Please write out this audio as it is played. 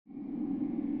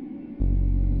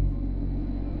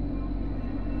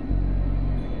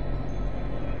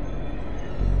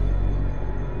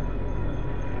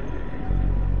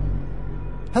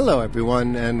Hello,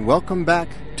 everyone, and welcome back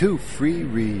to Free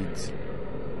Reads.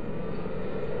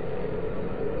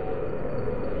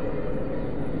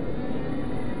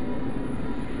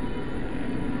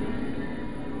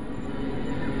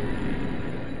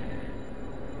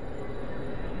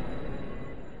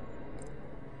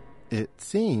 It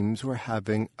seems we're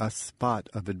having a spot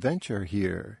of adventure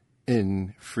here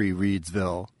in Free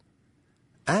Readsville.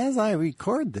 As I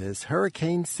record this,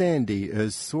 Hurricane Sandy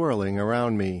is swirling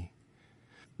around me.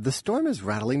 The storm is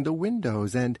rattling the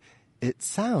windows, and it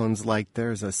sounds like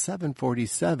there's a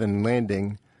 747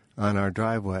 landing on our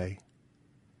driveway.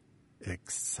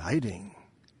 Exciting.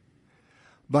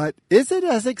 But is it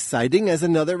as exciting as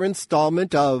another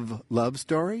installment of Love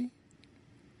Story?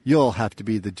 You'll have to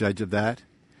be the judge of that.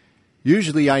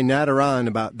 Usually I natter on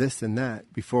about this and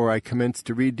that before I commence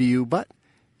to read to you, but,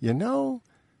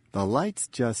 the lights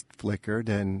just flickered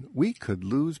and we could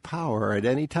lose power at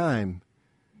any time.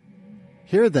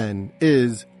 Here then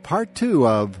is part 2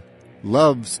 of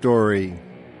Love Story.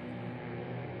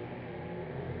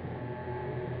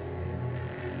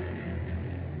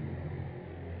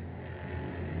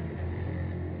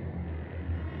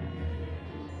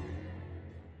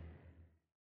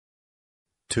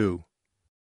 Two.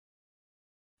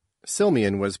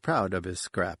 Silmian was proud of his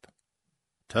scrap.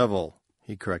 Tevel,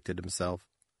 he corrected himself,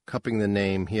 cupping the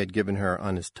name he had given her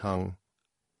on his tongue.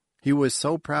 He was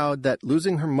so proud that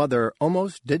losing her mother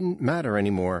almost didn't matter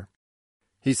anymore.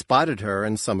 He spotted her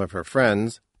and some of her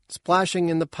friends splashing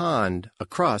in the pond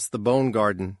across the bone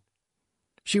garden.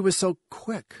 She was so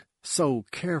quick, so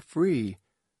carefree,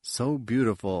 so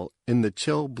beautiful in the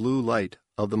chill blue light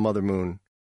of the mother moon.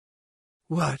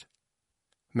 What?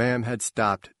 Ma'am had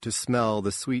stopped to smell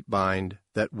the sweet bind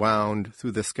that wound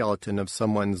through the skeleton of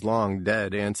someone's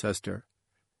long-dead ancestor.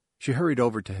 She hurried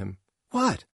over to him.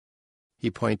 What? He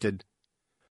pointed.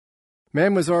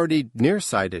 Ma'am was already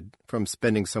nearsighted from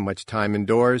spending so much time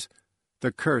indoors,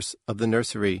 the curse of the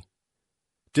nursery.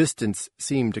 Distance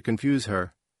seemed to confuse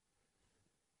her.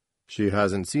 She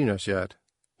hasn't seen us yet,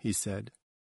 he said.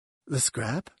 The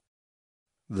scrap?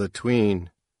 The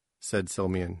tween, said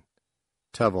Silmian.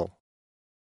 Tevel.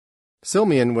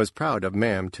 Silmian was proud of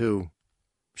Ma'am, too.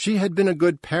 She had been a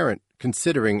good parent,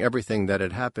 considering everything that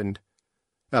had happened.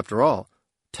 After all,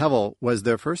 Tevel was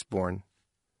their firstborn.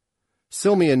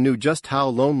 Silmian knew just how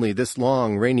lonely this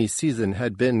long, rainy season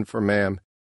had been for Ma'am,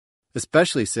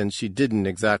 especially since she didn't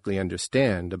exactly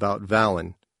understand about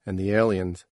Valen and the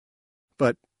aliens.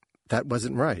 But that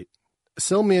wasn't right.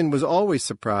 Silmian was always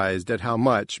surprised at how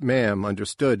much Ma'am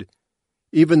understood,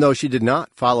 even though she did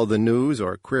not follow the news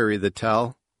or query the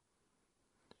tell.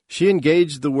 She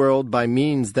engaged the world by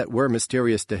means that were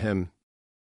mysterious to him.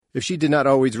 If she did not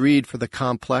always read for the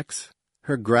complex,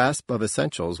 her grasp of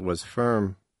essentials was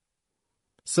firm.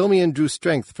 Silmian drew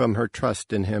strength from her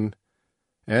trust in him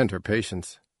and her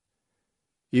patience.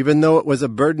 Even though it was a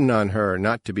burden on her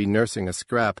not to be nursing a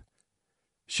scrap,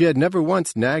 she had never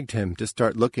once nagged him to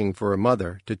start looking for a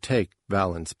mother to take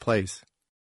Valen's place.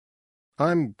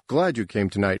 I'm glad you came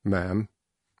tonight, ma'am.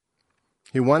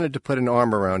 He wanted to put an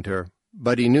arm around her,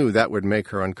 but he knew that would make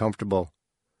her uncomfortable.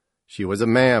 She was a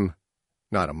ma'am,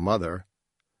 not a mother.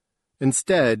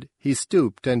 Instead, he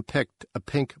stooped and picked a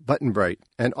pink button-bright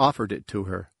and offered it to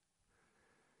her.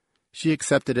 She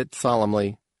accepted it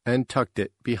solemnly and tucked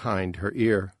it behind her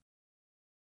ear.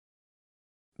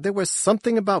 There was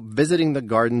something about visiting the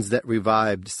gardens that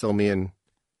revived Silmian,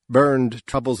 burned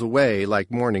troubles away like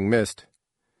morning mist.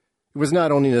 It was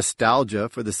not only nostalgia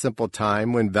for the simple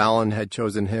time when Valen had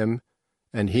chosen him,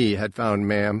 and he had found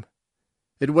Ma'am.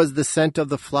 It was the scent of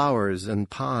the flowers and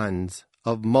ponds,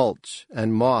 of mulch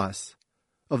and moss,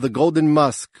 of the golden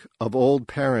musk of old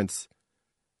parents,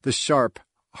 the sharp,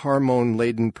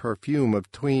 hormone-laden perfume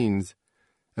of tweens,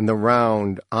 and the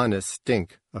round, honest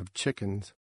stink of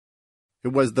chickens. It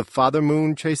was the father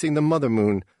moon chasing the mother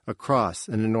moon across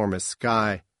an enormous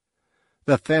sky,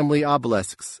 the family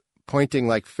obelisks pointing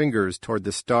like fingers toward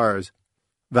the stars.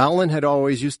 Valen had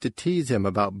always used to tease him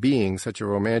about being such a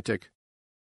romantic.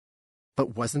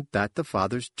 But wasn't that the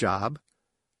father's job?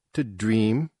 To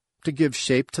dream, to give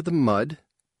shape to the mud?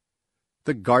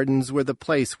 The gardens were the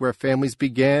place where families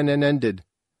began and ended,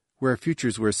 where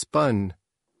futures were spun,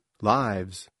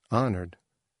 lives honored.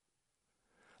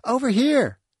 Over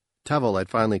here! Tevel had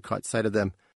finally caught sight of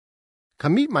them.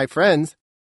 Come meet my friends.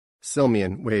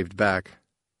 Silmian waved back.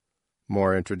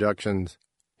 More introductions,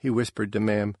 he whispered to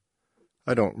Ma'am.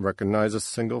 I don't recognize a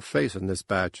single face in this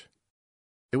batch.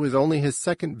 It was only his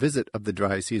second visit of the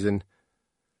dry season,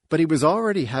 but he was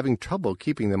already having trouble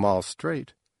keeping them all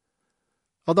straight.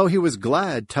 Although he was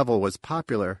glad Tevil was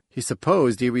popular, he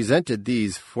supposed he resented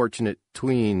these fortunate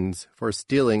tweens for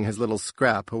stealing his little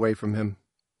scrap away from him.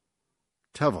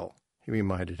 Tevil, he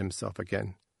reminded himself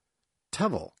again.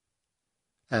 Tevil.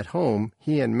 At home,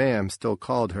 he and Ma'am still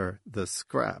called her the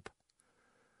scrap.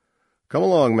 Come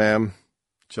along, ma'am.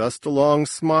 Just a long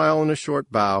smile and a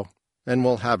short bow, and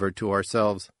we'll have her to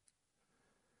ourselves.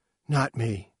 Not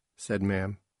me, said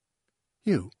Ma'am.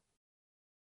 You.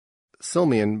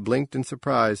 Silmian blinked in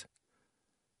surprise.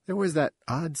 There was that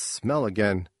odd smell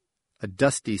again, a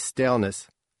dusty staleness,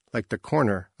 like the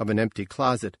corner of an empty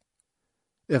closet.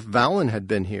 If Valen had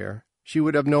been here, she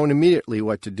would have known immediately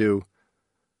what to do.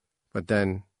 But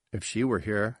then, if she were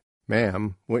here,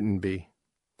 Ma'am wouldn't be.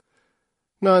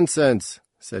 Nonsense,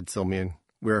 said Silmian.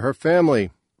 We're her family.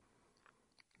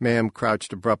 Ma'am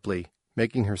crouched abruptly,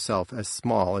 making herself as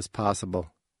small as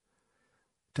possible.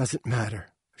 Doesn't matter.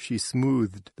 She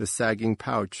smoothed the sagging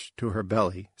pouch to her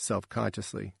belly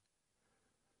self-consciously.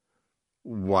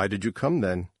 Why did you come,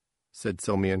 then? Said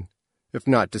Silmian, if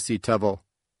not to see Tevil.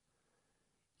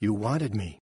 You wanted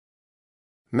me.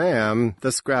 Ma'am,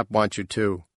 the scrap wants you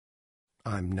too.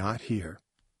 I'm not here.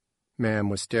 Ma'am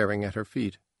was staring at her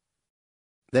feet.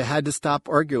 They had to stop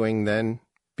arguing then,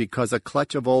 because a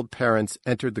clutch of old parents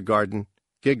entered the garden,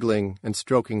 giggling and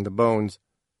stroking the bones.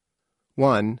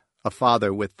 One, a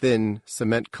father with thin,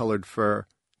 cement-colored fur,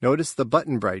 noticed the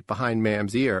button bright behind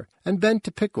Ma'am's ear and bent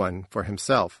to pick one for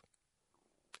himself.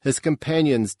 His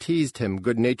companions teased him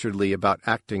good-naturedly about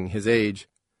acting his age.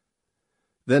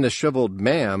 Then a shriveled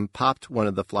Ma'am popped one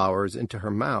of the flowers into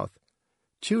her mouth,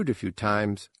 chewed a few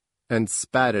times, and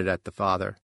spat it at the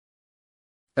father.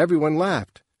 Everyone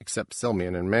laughed, except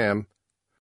Silmian and Ma'am.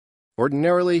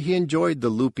 Ordinarily he enjoyed the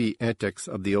loopy antics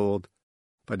of the old,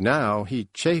 but now he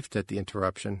chafed at the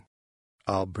interruption.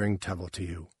 I'll bring Tevil to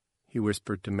you, he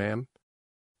whispered to Ma'am.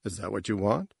 Is that what you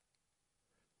want?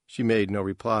 She made no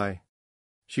reply.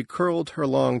 She curled her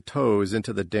long toes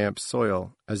into the damp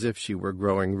soil as if she were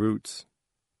growing roots.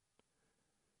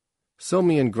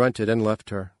 Silmian grunted and left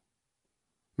her.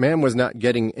 Ma'am was not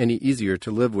getting any easier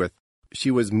to live with.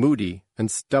 She was moody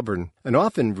and stubborn, and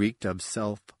often reeked of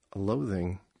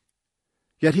self-loathing.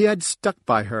 Yet he had stuck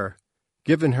by her,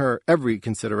 given her every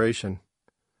consideration.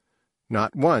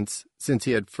 Not once, since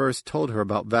he had first told her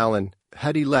about Valen,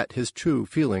 had he let his true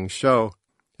feelings show.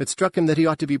 It struck him that he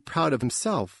ought to be proud of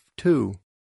himself, too.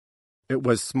 It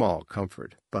was small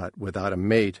comfort, but without a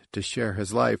mate to share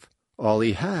his life, all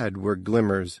he had were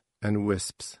glimmers and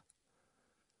wisps.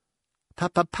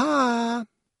 Pa-pa-pa!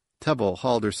 Tevil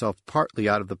hauled herself partly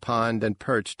out of the pond and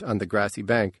perched on the grassy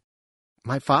bank.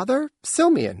 My father?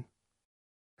 Silmian.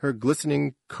 Her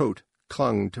glistening coat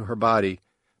clung to her body,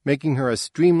 making her as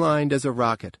streamlined as a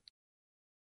rocket.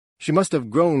 She must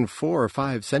have grown 4 or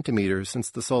 5 centimeters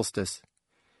since the solstice.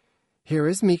 Here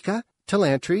is Mika,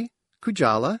 Talantri,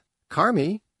 Kujala,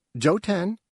 Carmi,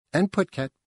 Joten, and Putket.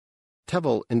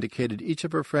 Tevil indicated each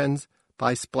of her friends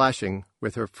by splashing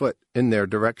with her foot in their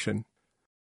direction.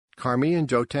 Carmi and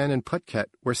Joten and Putket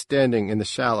were standing in the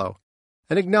shallow,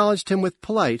 and acknowledged him with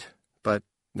polite, but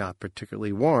not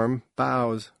particularly warm,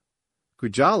 bows.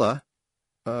 Kujala,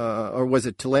 or was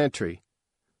it Talantri,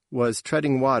 was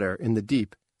treading water in the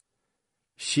deep.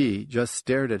 She just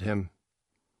stared at him.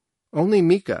 Only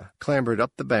Mika clambered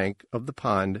up the bank of the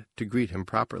pond to greet him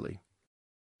properly.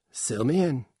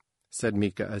 Silmian, said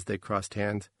Mika as they crossed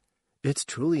hands, it's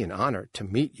truly an honor to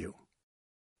meet you.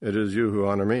 It is you who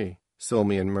honor me,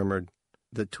 Silmian murmured.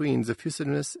 The tween's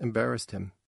effusiveness embarrassed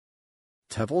him.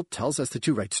 Tevil tells us that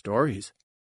you write stories.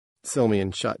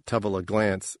 Silmian shot Tevil a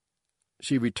glance.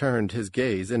 She returned his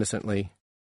gaze innocently.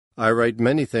 I write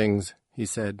many things, he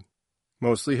said.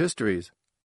 Mostly histories.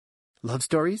 Love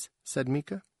stories? Said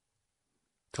Mika.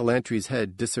 Talantri's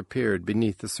head disappeared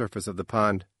beneath the surface of the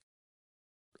pond.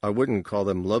 I wouldn't call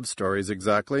them love stories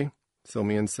exactly,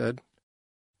 Silmian said.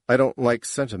 I don't like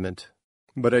sentiment,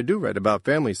 but I do write about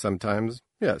family sometimes,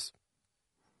 yes.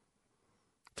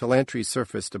 Talantri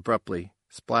surfaced abruptly,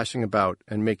 splashing about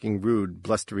and making rude,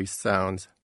 blustery sounds.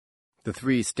 The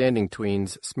 3 standing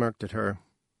tweens smirked at her.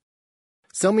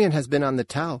 Silmian has been on the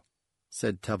Tau,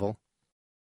 said Tevil.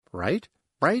 Right?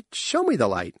 Show me the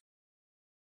light.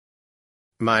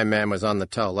 My man was on the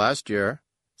Tau last year,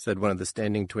 said one of the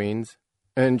standing tweens,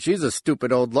 and she's a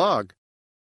stupid old log.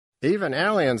 Even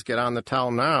aliens get on the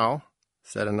Tau now,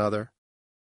 said another.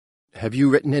 Have you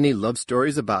written any love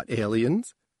stories about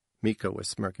aliens? Mika was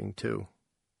smirking too.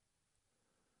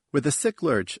 With a sick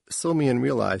lurch, Silmian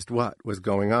realized what was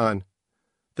going on.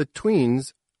 The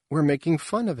tweens were making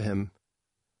fun of him.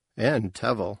 And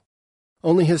Tevil.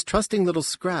 Only his trusting little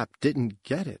scrap didn't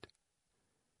get it.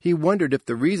 He wondered if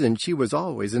the reason she was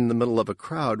always in the middle of a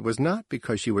crowd was not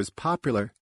because she was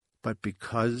popular, but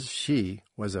because she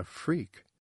was a freak.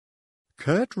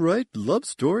 "Can't write love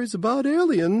stories about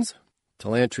aliens."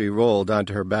 Talantry rolled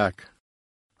onto her back.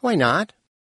 "Why not?"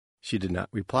 She did not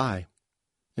reply.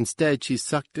 Instead, she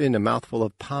sucked in a mouthful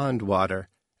of pond water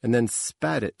and then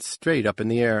spat it straight up in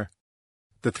the air.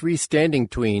 The three standing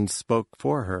tweens spoke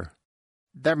for her.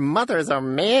 "Their mothers are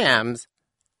ma'ams."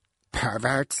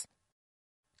 "Perverts."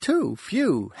 "Too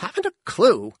few, haven't a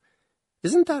clue.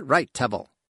 Isn't that right, Tevel?"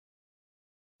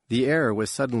 The air was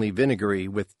suddenly vinegary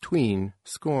with tween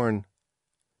scorn.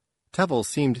 Tevel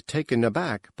seemed taken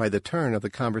aback by the turn of the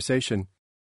conversation.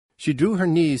 She drew her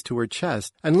knees to her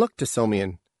chest and looked to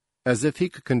Silmian, as if he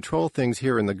could control things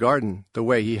here in the garden the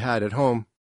way he had at home.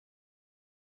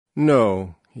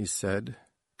 "No," he said,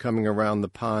 coming around the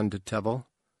pond to Tevel.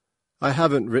 "I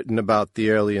haven't written about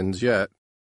the aliens yet."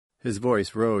 His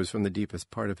voice rose from the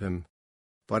deepest part of him.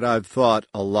 "But I've thought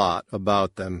a lot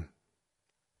about them."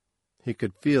 He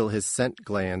could feel his scent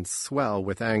glands swell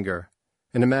with anger,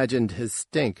 and imagined his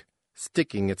stink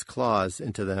sticking its claws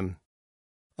into them.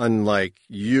 "Unlike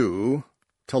you,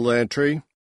 Talantry."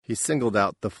 He singled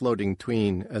out the floating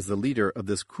tween as the leader of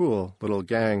this cruel little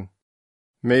gang.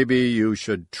 "Maybe you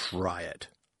should try it."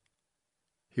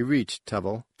 He reached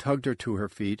Tevel, tugged her to her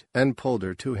feet, and pulled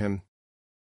her to him.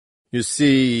 "You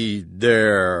see,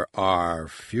 they're our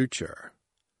future.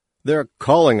 They're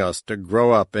calling us to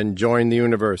grow up and join the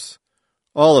universe.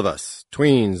 All of us,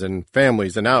 tweens and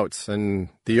families and outs and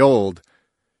the old.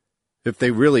 If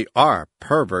they really are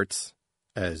perverts,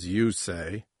 as you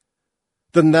say,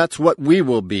 then that's what we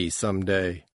will be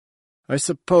someday. I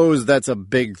suppose that's a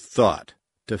big thought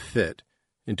to fit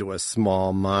into a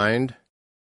small mind."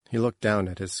 He looked down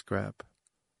at his scrap.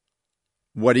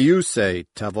 "What do you say,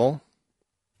 Tevel?"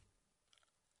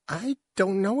 "I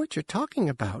don't know what you're talking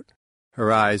about."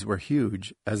 Her eyes were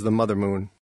huge as the mother moon.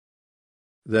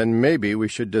 "Then maybe we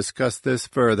should discuss this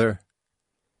further."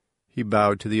 He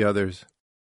bowed to the others.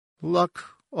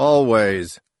 "Luck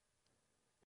always."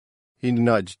 He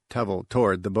nudged Tevel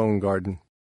toward the bone garden.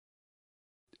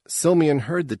 Silmian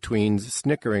heard the tweens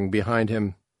snickering behind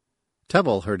him.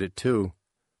 Tevel heard it too.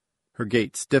 Her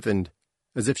gait stiffened,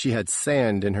 as if she had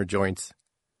sand in her joints.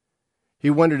 He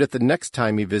wondered if the next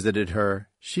time he visited her,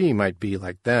 she might be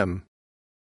like them.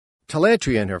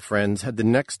 Talantry and her friends had the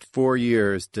next 4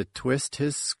 years to twist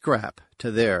his scrap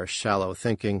to their shallow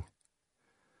thinking.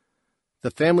 The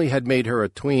family had made her a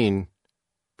tween,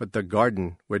 but the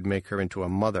garden would make her into a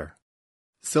mother.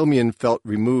 Silmian felt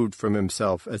removed from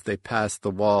himself as they passed the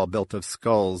wall built of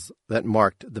skulls that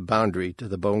marked the boundary to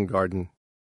the bone garden.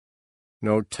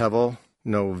 No Tevel,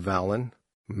 no Valen,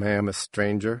 ma'am a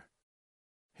stranger.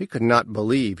 He could not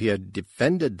believe he had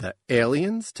defended the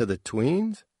aliens to the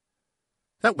tweens.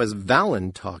 That was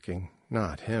Valen talking,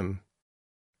 not him.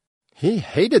 He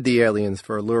hated the aliens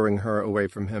for luring her away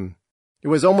from him. It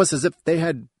was almost as if they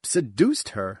had seduced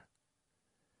her.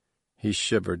 He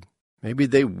shivered. Maybe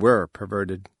they were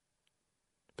perverted.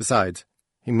 Besides,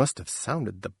 he must have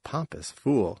sounded the pompous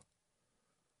fool.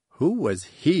 Who was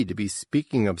he to be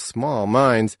speaking of small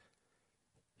minds?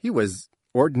 He was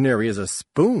ordinary as a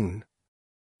spoon.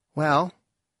 "Well,"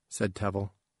 said Tevel.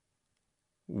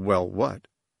 "Well, what?"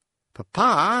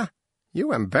 "Papa,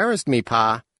 you embarrassed me,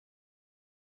 Pa."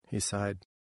 He sighed.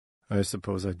 "I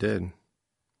suppose I did."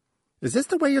 "Is this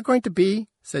the way you're going to be?"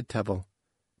 said Tevel.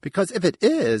 "Because if it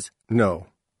is—" "No.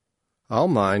 I'll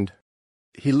mind."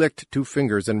 He licked 2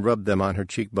 fingers and rubbed them on her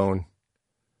cheekbone.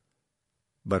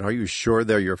 "But are you sure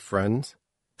they're your friends?"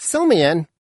 "Silmian!"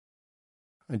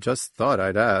 "I just thought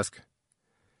I'd ask."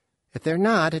 "If they're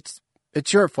not, it's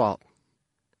your fault."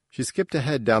 She skipped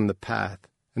ahead down the path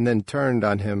and then turned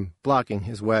on him, blocking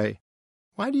his way.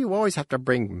 "Why do you always have to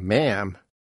bring ma'am?"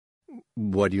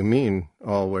 "What do you mean,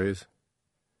 always?"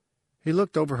 He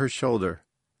looked over her shoulder.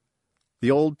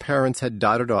 The old parents had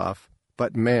dotted off,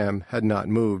 but ma'am had not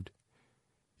moved.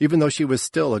 Even though she was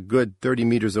still a good 30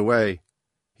 meters away,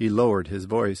 he lowered his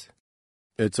voice.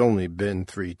 "It's only been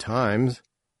 3 times.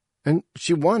 And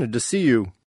she wanted to see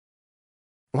you."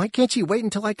 "Why can't she wait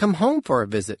until I come home for a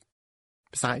visit?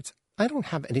 Besides, I don't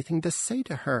have anything to say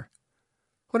to her.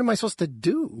 What am I supposed to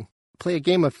do? Play a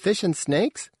game of fish and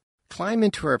snakes? Climb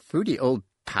into her fruity old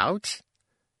pouch?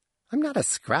 I'm not a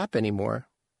scrap anymore."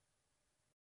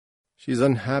 "She's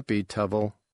unhappy,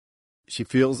 Tevel. She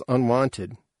feels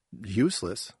unwanted,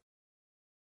 useless."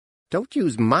 "Don't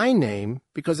use my name,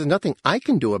 because there's nothing I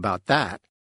can do about that."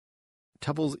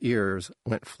 Tevel's ears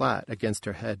went flat against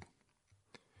her head.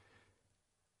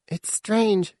 "It's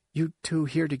strange, you two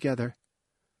here together.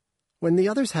 When the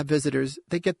others have visitors,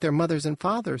 they get their mothers and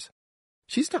fathers.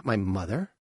 She's not my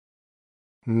mother."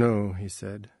 "No," he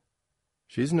said.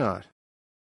 "She's not."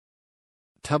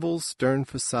 Tubbal's stern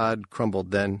facade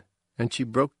crumbled then, and she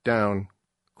broke down,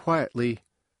 quietly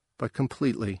but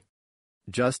completely,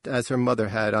 just as her mother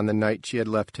had on the night she had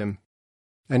left him,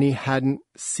 and he hadn't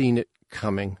seen it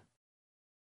coming.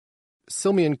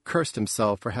 Silmian cursed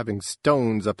himself for having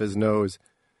stones up his nose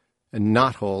and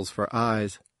knotholes for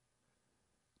eyes.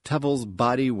 Tubbal's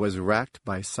body was racked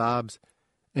by sobs,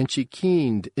 and she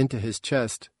keened into his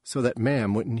chest so that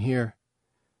Mam wouldn't hear.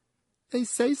 "They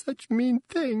say such mean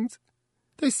things.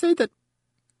 They say that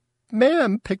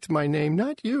Mam picked my name,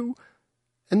 not you,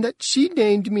 and that she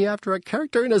named me after a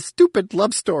character in a stupid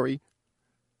love story.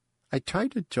 I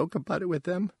tried to joke about it with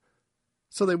them,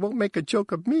 so they won't make a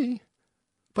joke of me.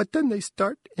 But then they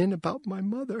start in about my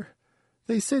mother.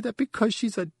 They say that because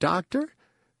she's a doctor,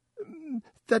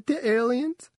 that the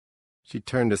aliens—" She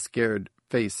turned a scared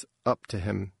face up to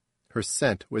him. Her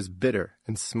scent was bitter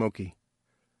and smoky.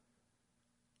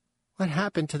 "What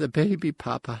happened to the baby,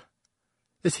 Papa?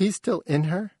 Is he still in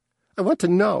her? I want to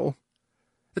know.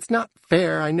 It's not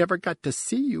fair I never got to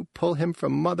see you pull him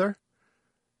from Mother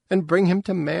and bring him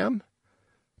to Mam.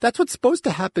 That's what's supposed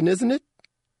to happen, isn't it?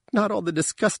 Not all the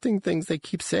disgusting things they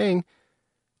keep saying.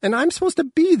 And I'm supposed to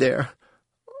be there.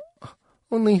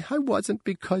 Only I wasn't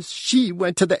because she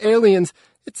went to the aliens.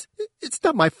 It's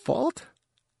not my fault.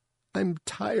 I'm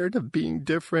tired of being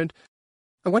different.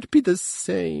 I want to be the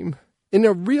same, in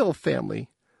a real family.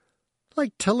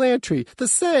 Like Talantry, the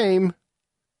same."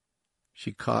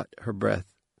 She caught her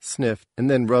breath, sniffed, and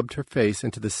then rubbed her face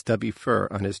into the stubby fur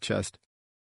on his chest.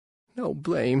 "No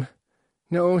blame,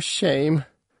 no shame,"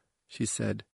 she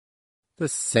said. "The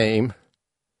same."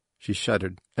 She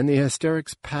shuddered, and the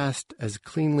hysterics passed as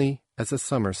cleanly as a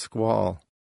summer squall.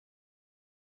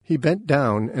 He bent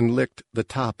down and licked the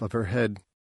top of her head.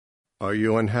 "Are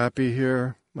you unhappy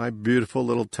here, my beautiful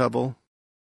little Tubbal?"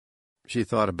 She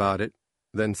thought about it,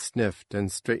 then sniffed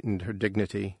and straightened her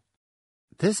dignity.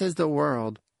 "This is the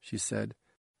world," she said.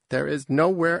 "There is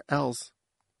nowhere else."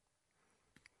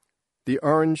 The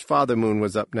orange father moon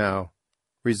was up now,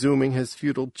 resuming his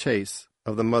futile chase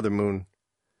of the mother moon.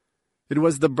 It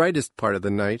was the brightest part of the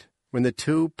night, when the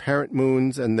two parent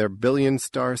moons and their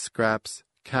billion-star scraps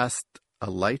cast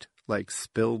a light like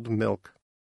spilled milk.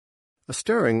 A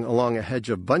stirring along a hedge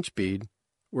of bunchbead,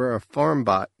 where a farm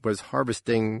bot was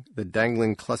harvesting the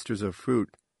dangling clusters of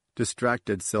fruit,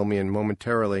 distracted Silmian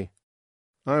momentarily.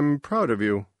 "I'm proud of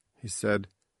you," he said.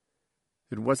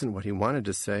 It wasn't what he wanted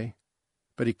to say,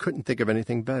 but he couldn't think of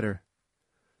anything better.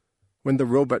 When the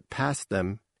robot passed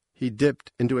them, he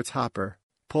dipped into its hopper,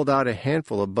 pulled out a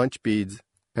handful of bunch beads,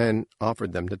 and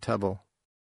offered them to Tubbal.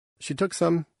 She took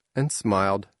some and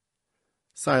smiled.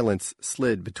 Silence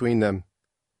slid between them.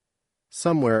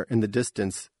 Somewhere in the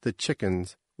distance, the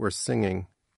chickens were singing.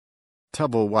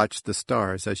 Tubbal watched the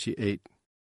stars as she ate.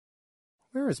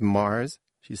 "Where is Mars?"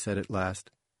 she said at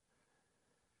last.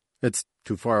 "It's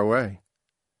too far away."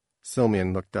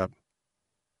 Silmian looked up.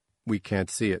 "We can't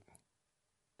see it."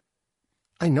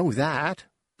 "I know that,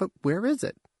 but where is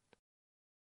it?"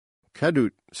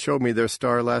 "Kadut showed me their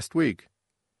star last week."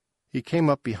 He came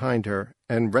up behind her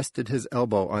and rested his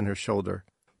elbow on her shoulder,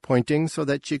 pointing so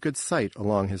that she could sight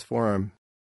along his forearm.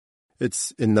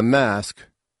 "It's in the mask.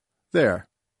 There."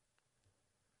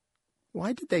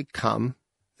 "Why did they come,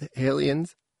 the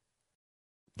aliens?"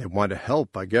 "They want to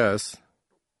help, I guess.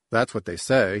 That's what they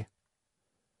say."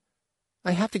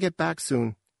 "I have to get back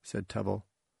soon," said Tubbal.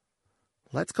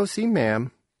 "Let's go see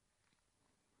Mam."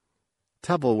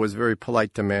 Tubbal was very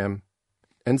polite to Mam,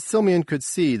 and Silmian could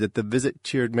see that the visit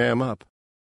cheered Mam up.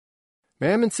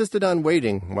 Mam insisted on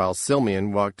waiting while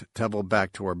Silmian walked Tubbal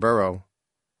back to her burrow,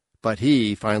 but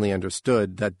he finally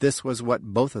understood that this was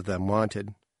what both of them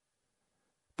wanted.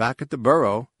 Back at the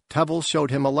burrow, Tubbal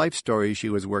showed him a life story she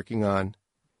was working on.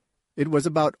 It was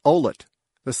about Olet,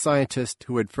 the scientist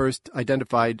who had first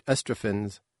identified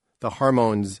estrogens, the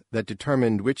hormones that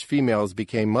determined which females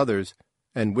became mothers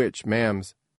and which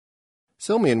mams.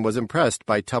 Silmian was impressed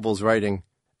by Tubbal's writing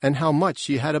and how much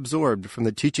she had absorbed from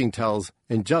the teaching tells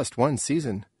in just one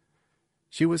season.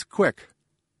 She was quick,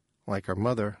 like her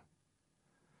mother.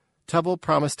 Tubbal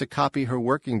promised to copy her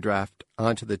working draft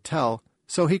onto the tell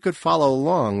so he could follow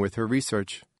along with her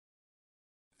research.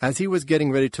 As he was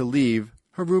getting ready to leave,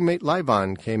 her roommate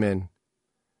Livon came in.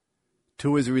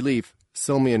 To his relief,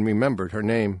 Silmian remembered her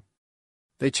name.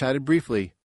 They chatted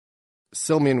briefly.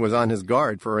 Silmian was on his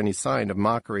guard for any sign of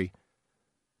mockery,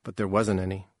 but there wasn't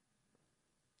any.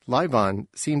 Livon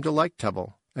seemed to like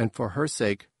Tubbal, and for her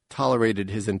sake tolerated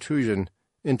his intrusion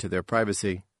into their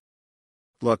privacy.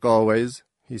 "Luck always,"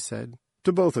 he said,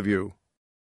 "to both of you."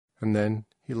 and then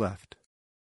he left.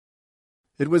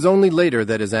 It was only later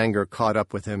that his anger caught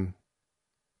up with him.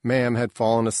 Ma'am had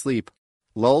fallen asleep,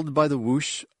 lulled by the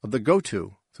whoosh of the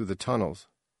go-to through the tunnels.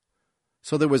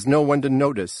 So there was no one to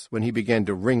notice when he began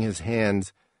to wring his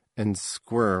hands and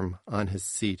squirm on his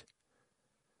seat.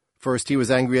 First he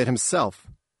was angry at himself,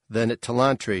 then at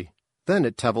Talantry, then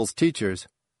at Tevil's teachers,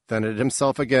 then at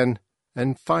himself again,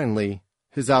 and finally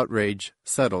his outrage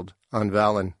settled on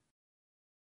Valen.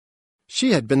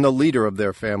 She had been the leader of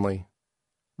their family.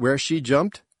 Where she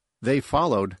jumped, they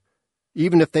followed,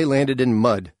 even if they landed in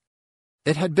mud.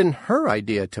 It had been her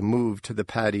idea to move to the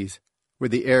paddies, where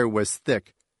the air was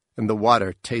thick and the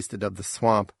water tasted of the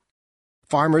swamp.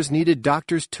 Farmers needed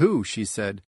doctors too, she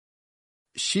said.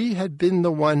 She had been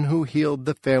the one who healed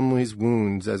the family's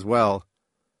wounds as well,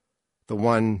 the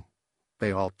one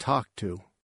they all talked to.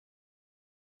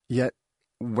 Yet,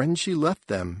 when she left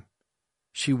them,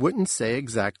 she wouldn't say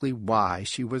exactly why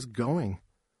she was going.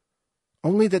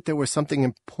 Only that there was something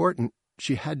important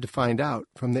she had to find out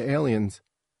from the aliens.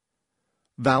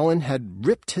 Valen had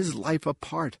ripped his life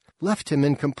apart, left him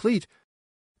incomplete,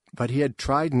 but he had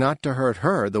tried not to hurt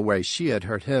her the way she had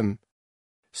hurt him.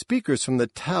 Speakers from the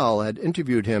Tell had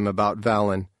interviewed him about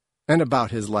Valen and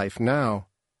about his life now.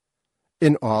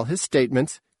 In all his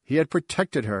statements, he had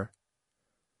protected her.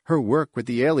 Her work with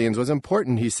the aliens was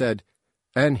important, he said,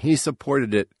 and he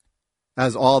supported it,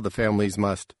 as all the families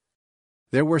must.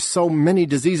 There were so many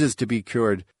diseases to be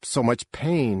cured, so much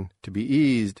pain to be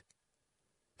eased.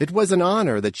 It was an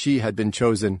honor that she had been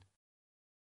chosen.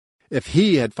 If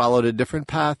he had followed a different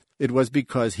path, it was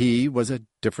because he was a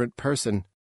different person,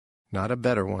 not a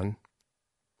better one.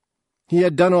 He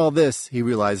had done all this, he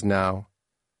realized now,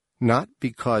 not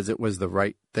because it was the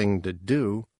right thing to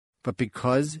do, but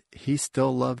because he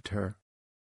still loved her.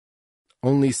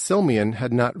 Only Silmian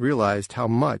had not realized how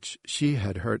much she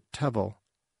had hurt Tevil.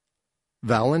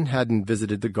 Valen hadn't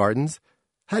visited the gardens,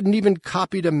 hadn't even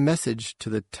copied a message to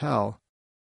the Tell.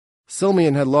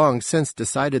 Silmian had long since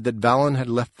decided that Valen had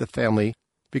left the family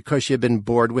because she had been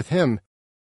bored with him,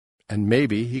 and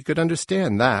maybe he could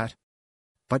understand that.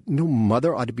 But no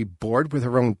mother ought to be bored with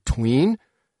her own tween.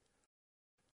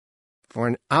 For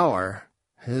an hour,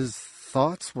 his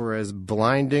thoughts were as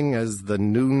blinding as the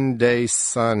noonday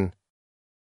sun.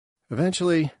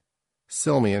 Eventually,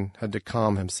 Silmian had to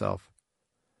calm himself.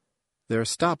 Their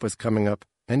stop was coming up,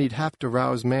 and he'd have to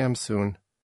rouse Ma'am soon.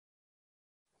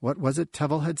 What was it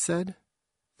Tevil had said?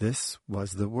 This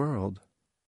was the world.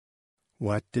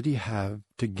 What did he have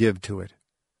to give to it?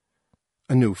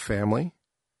 A new family?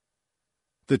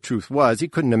 The truth was, he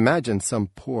couldn't imagine some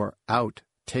poor out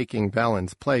taking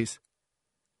Valen's place.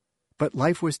 But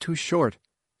life was too short,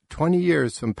 20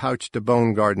 years from Pouch to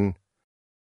Bone Garden.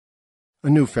 A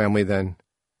new family, then.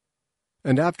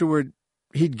 And afterward,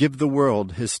 he'd give the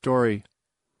world his story.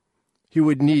 He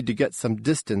would need to get some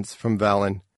distance from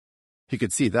Valen. He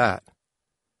could see that.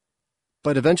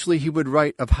 But eventually he would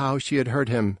write of how she had hurt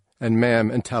him and Ma'am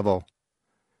and Tevil.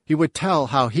 He would tell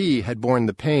how he had borne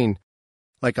the pain,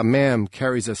 like a Ma'am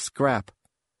carries a scrap.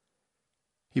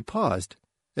 He paused,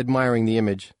 admiring the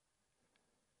image.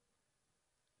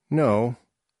 No,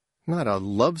 not a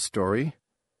love story.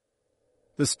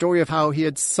 The story of how he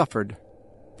had suffered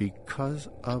because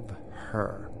of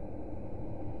her.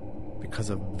 Because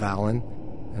of Valen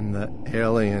and the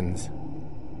aliens.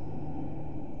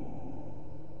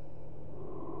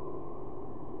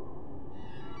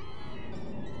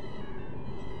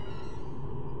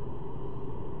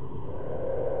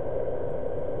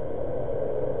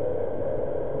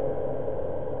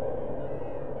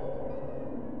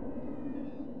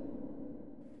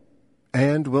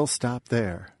 And we'll stop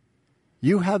there.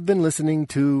 You have been listening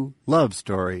to Love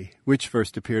Story, which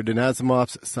first appeared in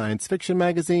Asimov's science fiction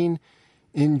magazine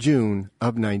in June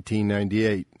of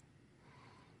 1998.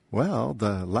 Well,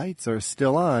 the lights are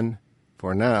still on,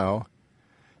 for now,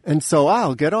 and so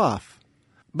I'll get off.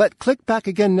 But click back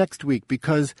again next week,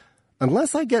 because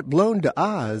unless I get blown to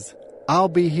Oz, I'll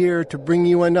be here to bring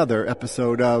you another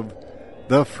episode of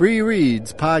the Free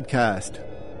Reads Podcast.